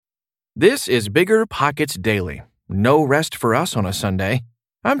This is Bigger Pockets Daily. No rest for us on a Sunday.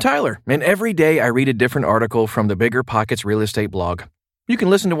 I'm Tyler, and every day I read a different article from the Bigger Pockets real estate blog. You can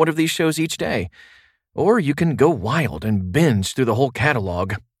listen to one of these shows each day, or you can go wild and binge through the whole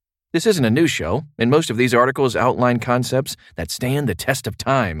catalog. This isn't a new show, and most of these articles outline concepts that stand the test of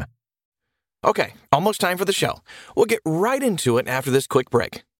time. Okay, almost time for the show. We'll get right into it after this quick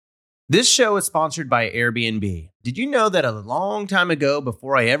break. This show is sponsored by Airbnb. Did you know that a long time ago,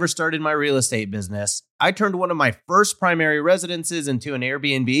 before I ever started my real estate business, I turned one of my first primary residences into an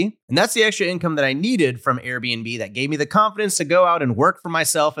Airbnb? And that's the extra income that I needed from Airbnb that gave me the confidence to go out and work for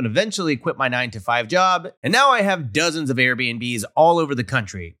myself and eventually quit my 9-to-5 job. And now I have dozens of Airbnbs all over the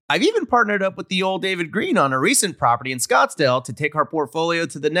country. I've even partnered up with the old David Green on a recent property in Scottsdale to take our portfolio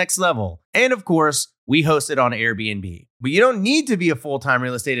to the next level. And of course, we host it on Airbnb. But you don't need to be a full-time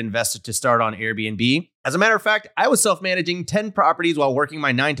real estate investor to start on Airbnb. As a matter of fact, I was self-managing 10 properties while working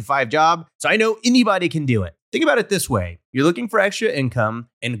my 9-to-5 job, so I know anybody can do it. Think about it this way. You're looking for extra income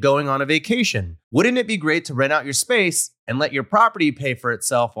and going on a vacation. Wouldn't it be great to rent out your space and let your property pay for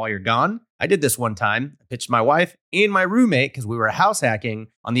itself while you're gone? I did this one time. I pitched my wife and my roommate, because we were house hacking,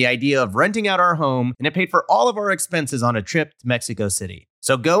 on the idea of renting out our home, and it paid for all of our expenses on a trip to Mexico City.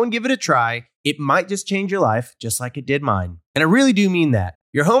 So go and give it a try. It might just change your life, just like it did mine. And I really do mean that.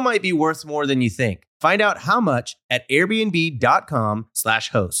 Your home might be worth more than you think. Find out how much at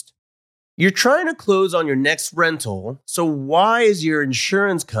airbnb.com/host. You're trying to close on your next rental, so why is your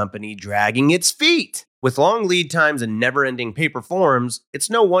insurance company dragging its feet? With long lead times and never-ending paper forms, it's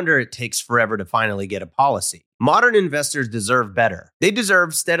no wonder it takes forever to finally get a policy. Modern investors deserve better. They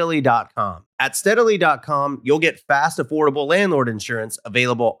deserve Steadily.com. At Steadily.com, you'll get fast, affordable landlord insurance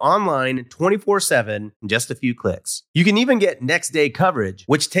available online 24/7 in just a few clicks. You can even get next-day coverage,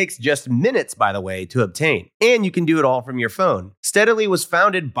 which takes just minutes, by the way, to obtain. And you can do it all from your phone. Steadily was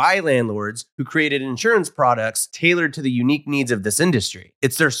founded by landlords who created insurance products tailored to the unique needs of this industry.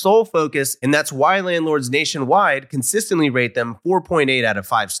 It's their sole focus, and that's why landlords nationwide consistently rate them 4.8 out of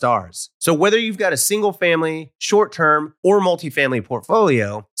 5 stars. So whether you've got a single-family, short-term, or multifamily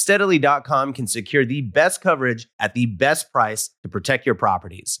portfolio, Steadily.com can secure the best coverage at the best price to protect your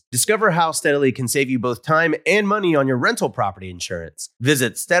properties. Discover how Steadily can save you both time and money on your rental property insurance.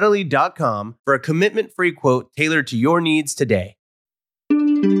 Visit Steadily.com for a commitment-free quote tailored to your needs today.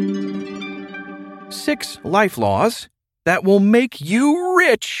 6 Life Laws That Will Make You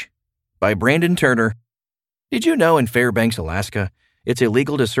Rich by Brandon Turner. Did you know in Fairbanks, Alaska, it's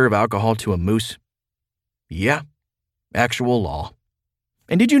illegal to serve alcohol to a moose? Yeah, actual law.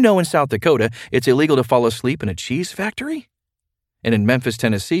 And did you know in South Dakota, it's illegal to fall asleep in a cheese factory? And in Memphis,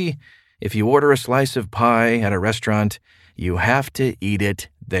 Tennessee, if you order a slice of pie at a restaurant, you have to eat it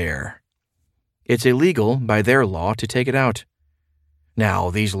there. It's illegal by their law to take it out. Now,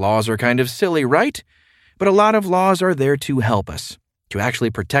 these laws are kind of silly, right? But a lot of laws are there to help us, to actually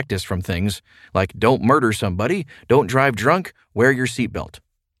protect us from things like don't murder somebody, don't drive drunk, wear your seatbelt.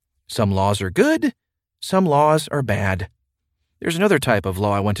 Some laws are good, some laws are bad. There's another type of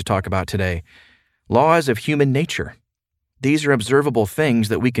law I want to talk about today, laws of human nature. These are observable things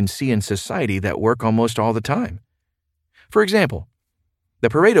that we can see in society that work almost all the time. For example, the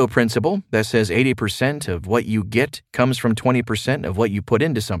Pareto principle that says 80% of what you get comes from 20% of what you put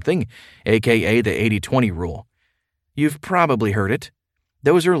into something, aka the 80-20 rule. You've probably heard it.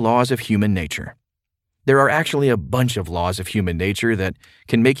 Those are laws of human nature. There are actually a bunch of laws of human nature that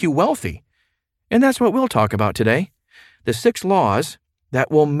can make you wealthy. And that's what we'll talk about today. The 6 laws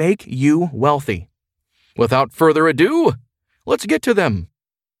that will make you wealthy. Without further ado, let's get to them.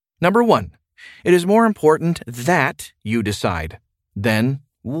 Number 1, it is more important that you decide than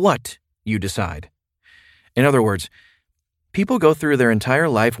what you decide. In other words, people go through their entire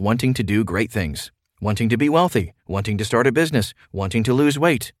life wanting to do great things, wanting to be wealthy, wanting to start a business, wanting to lose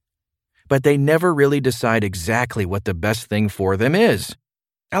weight. But they never really decide exactly what the best thing for them is.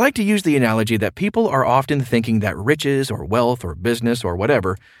 I like to use the analogy that people are often thinking that riches or wealth or business or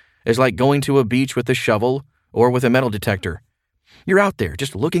whatever is like going to a beach with a shovel or with a metal detector. You're out there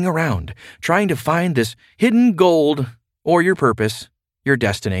just looking around, trying to find this hidden gold or your purpose, your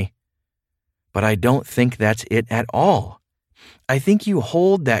destiny. But I don't think that's it at all. I think you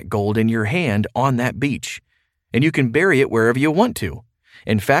hold that gold in your hand on that beach, and you can bury it wherever you want to.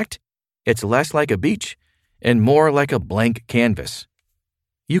 In fact, it's less like a beach and more like a blank canvas.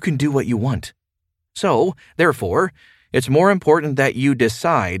 You can do what you want. So, therefore, it's more important that you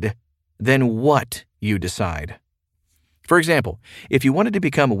decide than what you decide. For example, if you wanted to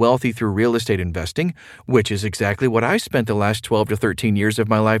become wealthy through real estate investing, which is exactly what I spent the last 12 to 13 years of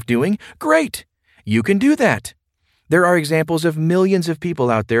my life doing, great! You can do that. There are examples of millions of people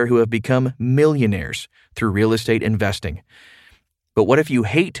out there who have become millionaires through real estate investing. But what if you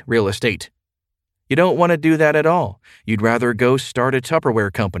hate real estate? You don't want to do that at all. You'd rather go start a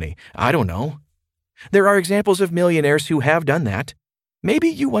Tupperware company. I don't know. There are examples of millionaires who have done that. Maybe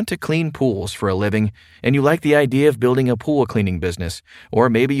you want to clean pools for a living, and you like the idea of building a pool cleaning business, or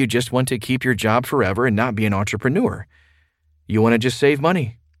maybe you just want to keep your job forever and not be an entrepreneur. You want to just save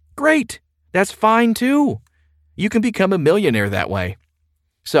money. Great. That's fine too. You can become a millionaire that way.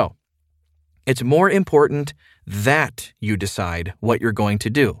 So, it's more important that you decide what you're going to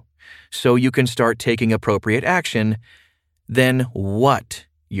do, so you can start taking appropriate action than what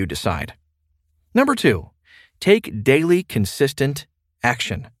you decide. Number 2, take daily consistent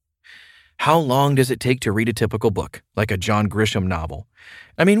action. How long does it take to read a typical book, like a John Grisham novel?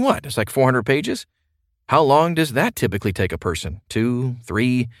 I mean, what? It's like 400 pages? How long does that typically take a person? 2,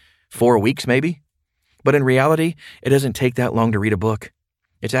 3, 4 weeks maybe? But in reality, it doesn't take that long to read a book.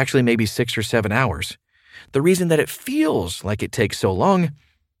 It's actually maybe 6 or 7 hours. The reason that it feels like it takes so long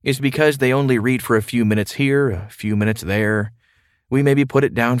is because they only read for a few minutes here, a few minutes there. We maybe put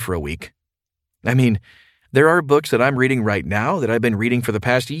it down for a week. I mean, there are books that I'm reading right now that I've been reading for the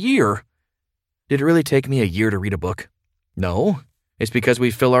past year. Did it really take me a year to read a book? No, it's because we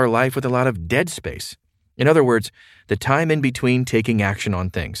fill our life with a lot of dead space. In other words, the time in between taking action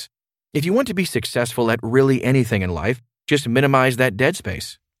on things. If you want to be successful at really anything in life, just minimize that dead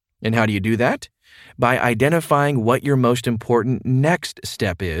space. And how do you do that? By identifying what your most important next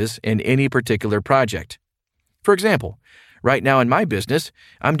step is in any particular project. For example, right now in my business,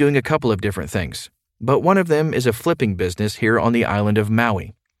 I'm doing a couple of different things, but one of them is a flipping business here on the island of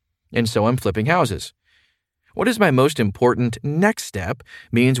Maui. And so I'm flipping houses. What is my most important next step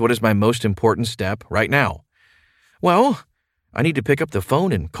means what is my most important step right now? Well, I need to pick up the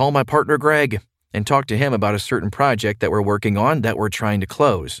phone and call my partner Greg and talk to him about a certain project that we're working on that we're trying to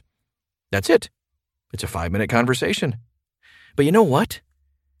close. That's it. It's a 5-minute conversation. But you know what?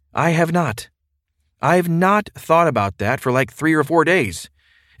 I've not thought about that for like 3 or 4 days.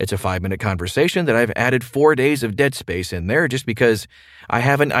 It's a 5-minute conversation that I've added 4 days of dead space in there just because I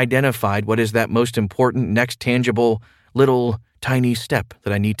haven't identified what is that most important next tangible little tiny step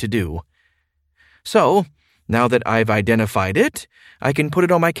that I need to do. So, now that I've identified it, I can put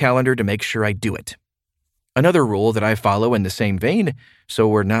it on my calendar to make sure I do it. Another rule that I follow in the same vein, so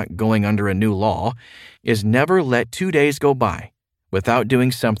we're not going under a new law, is never let 2 days go by without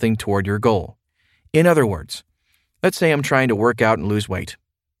doing something toward your goal. In other words, let's say I'm trying to work out and lose weight,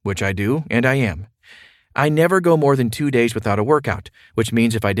 which I do, and I am. I never go more than 2 days without a workout, which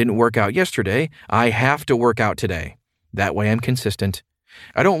means if I didn't work out yesterday, I have to work out today. That way I'm consistent.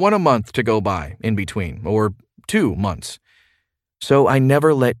 I don't want a month to go by in between, or 2 months. So I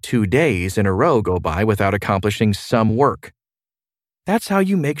never let 2 days in a row go by without accomplishing some work. That's how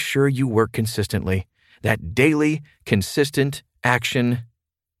you make sure you work consistently. That daily, consistent action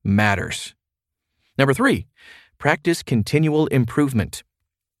matters. Number 3, practice continual improvement.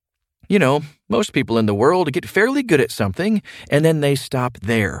 You know, most people in the world get fairly good at something, and then they stop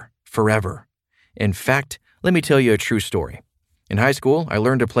there forever. In fact, let me tell you a true story. In high school, I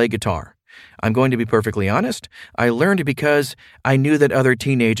learned to play guitar. I'm going to be perfectly honest. I learned because I knew that other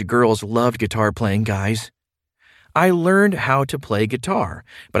teenage girls loved guitar playing guys. I learned how to play guitar,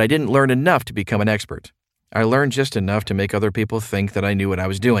 but I didn't learn enough to become an expert. I learned just enough to make other people think that I knew what I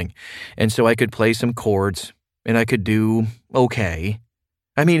was doing, and so I could play some chords, and I could do okay.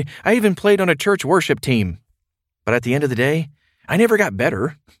 I mean, I even played on a church worship team. But at the end of the day, I never got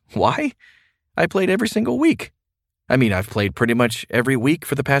better. Why? I played every single week. I mean, I've played pretty much every week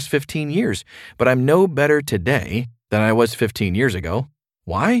for the past 15 years, but I'm no better today than I was 15 years ago.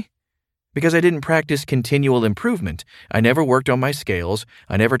 Why? Because I didn't practice continual improvement. I never worked on my scales.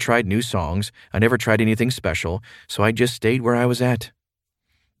 I never tried new songs. I never tried anything special, so I just stayed where I was at.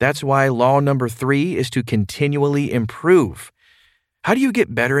 That's why law number 3 is to continually improve. How do you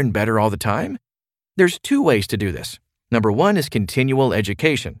get better and better all the time? There's 2 ways to do this. Number 1 is continual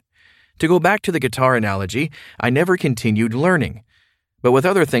education. To go back to the guitar analogy, I never continued learning. But with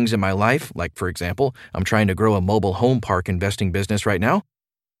other things in my life, like for example, I'm trying to grow a mobile home park investing business right now,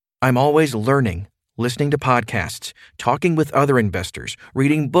 I'm always learning, listening to podcasts, talking with other investors,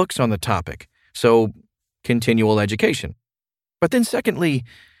 reading books on the topic. So, continual education. But then secondly,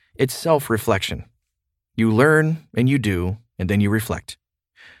 it's self-reflection. You learn and you do, and then you reflect.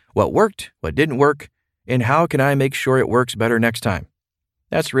 What worked, what didn't work, and how can I make sure it works better next time?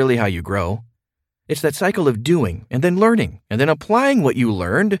 That's really how you grow. It's that cycle of doing and then learning and then applying what you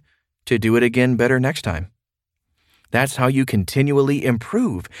learned to do it again better next time. That's how you continually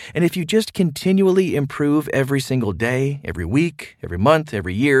improve. And if you just continually improve every single day, every week, every month,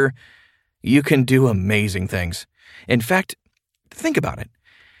 every year, you can do amazing things. In fact, think about it.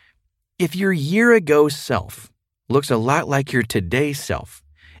 If your year-ago self looks a lot like your today self,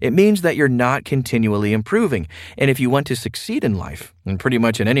 it means that you're not continually improving. And if you want to succeed in life, and pretty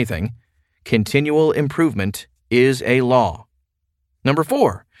much in anything, continual improvement is a law. Number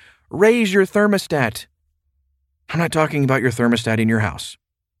 4, raise your thermostat. I'm not talking about your thermostat in your house,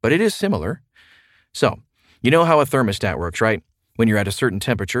 but it is similar. So, you know how a thermostat works, right? When you're at a certain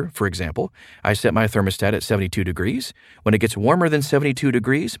temperature, for example, I set my thermostat at 72 degrees. When it gets warmer than 72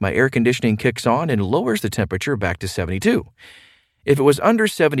 degrees, my air conditioning kicks on and lowers the temperature back to 72. If it was under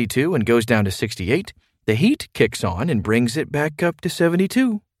 72 and goes down to 68, the heat kicks on and brings it back up to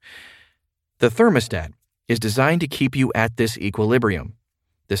 72. The thermostat is designed to keep you at this equilibrium.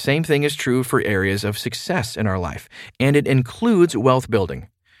 The same thing is true for areas of success in our life, and it includes wealth building.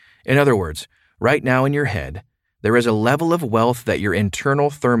 In other words, right now in your head, there is a level of wealth that your internal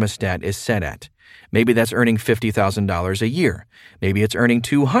thermostat is set at. Maybe that's earning $50,000 a year. Maybe it's earning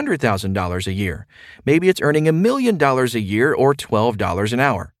 $200,000 a year. Maybe it's earning $1 million a year or $12 an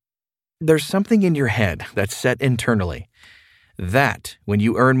hour. There's something in your head that's set internally. That, when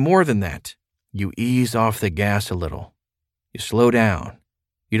you earn more than that, you ease off the gas a little. You slow down.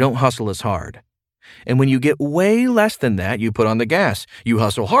 You don't hustle as hard. And when you get way less than that, you put on the gas. You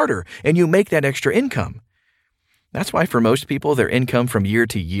hustle harder, and you make that extra income. That's why for most people, their income from year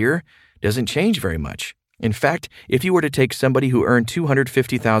to year doesn't change very much. In fact, if you were to take somebody who earned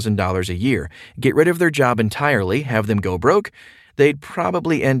 $250,000 a year, get rid of their job entirely, have them go broke, they'd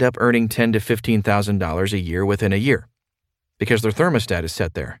probably end up earning $10,000 to $15,000 a year within a year, because their thermostat is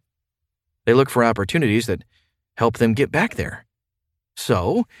set there. They look for opportunities that help them get back there.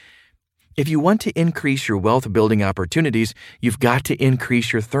 So, if you want to increase your wealth building opportunities, you've got to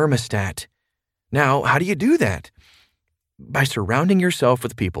increase your thermostat. Now, how do you do that? By surrounding yourself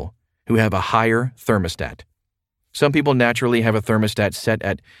with people who have a higher thermostat. Some people naturally have a thermostat set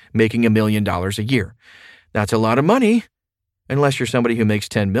at making $1 million a year. That's a lot of money, unless you're somebody who makes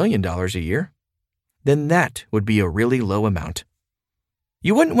 $10 million a year. Then that would be a really low amount.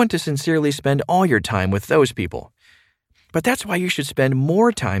 You wouldn't want to sincerely spend all your time with those people. But that's why you should spend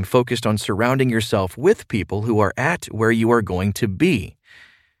more time focused on surrounding yourself with people who are at where you are going to be,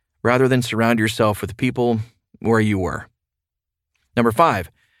 rather than surround yourself with people where you were. Number 5,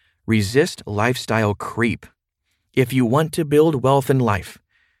 resist lifestyle creep. If you want to build wealth in life,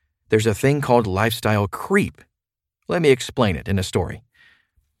 there's a thing called lifestyle creep. Let me explain it in a story.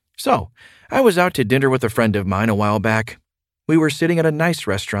 So, I was out to dinner with a friend of mine a while back. We were sitting at a nice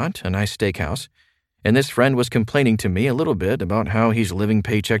restaurant, a nice steakhouse, and this friend was complaining to me a little bit about how he's living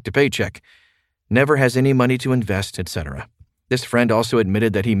paycheck to paycheck, never has any money to invest, etc. This friend also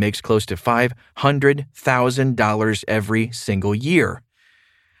admitted that he makes close to $500,000 every single year.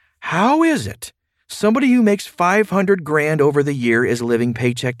 How is it somebody who makes $500,000 over the year is living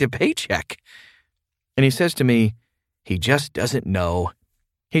paycheck to paycheck? And he says to me, he just doesn't know.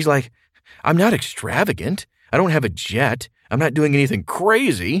 He's like, I'm not extravagant. I don't have a jet. I'm not doing anything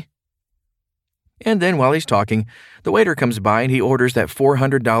crazy. And then while he's talking, the waiter comes by and he orders that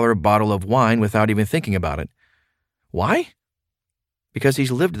 $400 bottle of wine without even thinking about it. Why? Because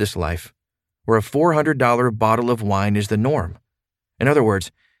he's lived this life where a $400 bottle of wine is the norm. In other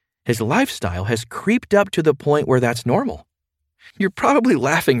words, his lifestyle has creeped up to the point where that's normal. You're probably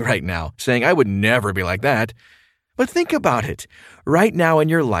laughing right now, saying, I would never be like that. But think about it. Right now in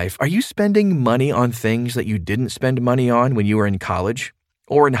your life, are you spending money on things that you didn't spend money on when you were in college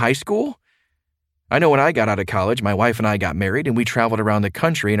or in high school? I know when I got out of college, my wife and I got married and we traveled around the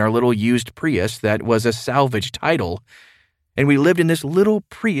country in our little used Prius that was a salvage title. And we lived in this little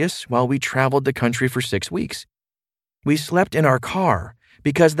Prius while we traveled the country for 6 weeks. We slept in our car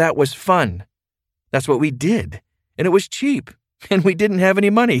because that was fun. That's what we did. And it was cheap. And we didn't have any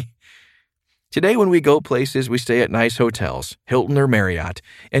money. Today when we go places, we stay at nice hotels, Hilton or Marriott.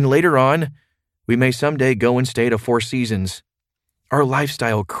 And later on, we may someday go and stay at a Four Seasons. Our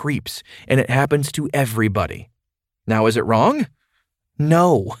lifestyle creeps, and it happens to everybody. Now, is it wrong?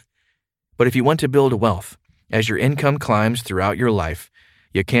 No. But if you want to build wealth, as your income climbs throughout your life,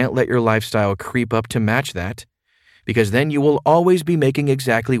 you can't let your lifestyle creep up to match that, because then you will always be making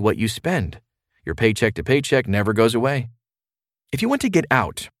exactly what you spend. Your paycheck to paycheck never goes away. If you want to get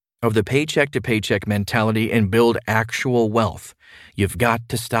out of the paycheck to paycheck mentality and build actual wealth, you've got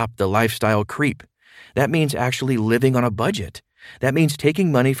to stop the lifestyle creep. That means actually living on a budget. That means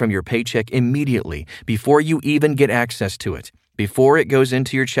taking money from your paycheck immediately before you even get access to it, Before it goes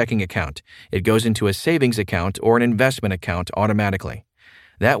into your checking account, it goes into a savings account or an investment account automatically.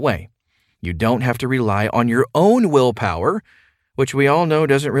 That way, you don't have to rely on your own willpower, which we all know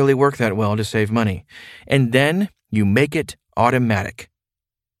doesn't really work that well to save money. And then you make it automatic.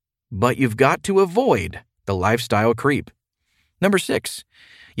 But you've got to avoid the lifestyle creep. Number 6,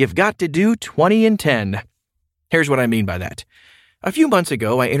 you've got to do 20 and 10. Here's what I mean by that. A few months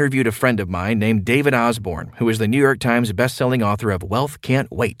ago, I interviewed a friend of mine named David Osborne, who is the New York Times bestselling author of Wealth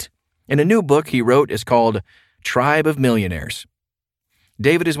Can't Wait. And a new book he wrote is called Tribe of Millionaires.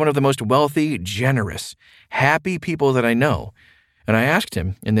 David is one of the most wealthy, generous, happy people that I know. And I asked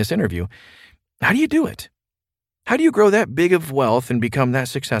him in this interview, how do you do it? How do you grow that big of wealth and become that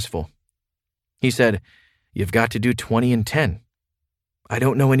successful? He said, you've got to do 20 and 10. I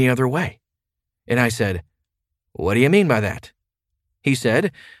don't know any other way. And I said, what do you mean by that? He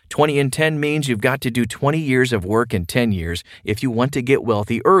said, 20 and 10 means you've got to do 20 years of work in 10 years if you want to get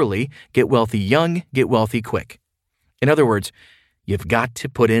wealthy early, get wealthy young, get wealthy quick. In other words, you've got to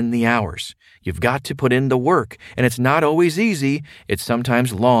put in the hours. You've got to put in the work, and it's not always easy. It's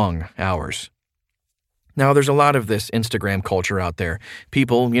sometimes long hours. Now, there's a lot of this Instagram culture out there.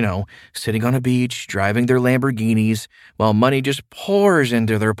 People, sitting on a beach, driving their Lamborghinis, while money just pours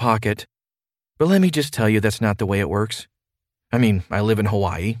into their pocket. But let me just tell you that's not the way it works. I mean, I live in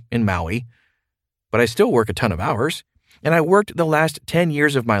Hawaii, in Maui, but I still work a ton of hours, and I worked the last 10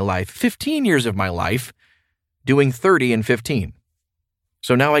 years of my life, 15 years of my life, doing 30 and 15.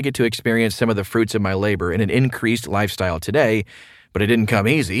 So now I get to experience some of the fruits of my labor in an increased lifestyle today, but it didn't come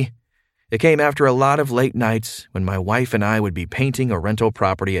easy. It came after a lot of late nights when my wife and I would be painting a rental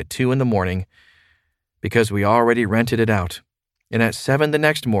property at 2 a.m. because we already rented it out. And at 7 the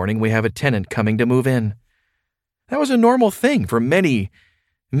next morning, we have a tenant coming to move in. That was a normal thing for many,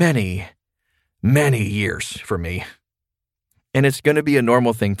 many, many years for me. And it's going to be a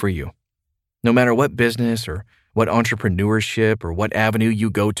normal thing for you. No matter what business or what entrepreneurship or what avenue you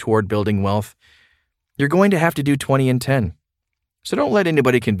go toward building wealth, you're going to have to do 20 and 10. So don't let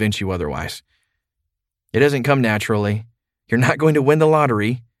anybody convince you otherwise. It doesn't come naturally. You're not going to win the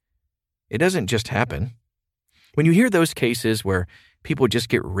lottery. It doesn't just happen. When you hear those cases where people just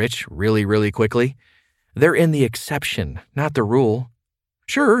get rich really, really quickly, they're in the exception, not the rule.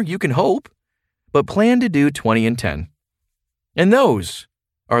 Sure, you can hope, but plan to do 20 and 10. And those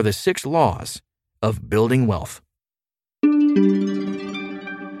are the 6 laws of building wealth.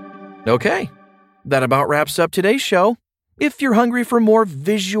 Okay, that about wraps up today's show. If you're hungry for more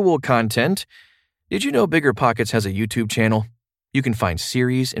visual content, did you know Bigger Pockets has a YouTube channel? You can find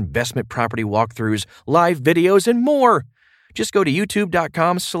series, investment property walkthroughs, live videos, and more. Just go to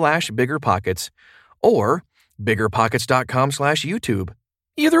youtube.com/biggerpockets or biggerpockets.com/YouTube.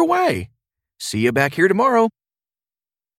 Either way. See you back here tomorrow.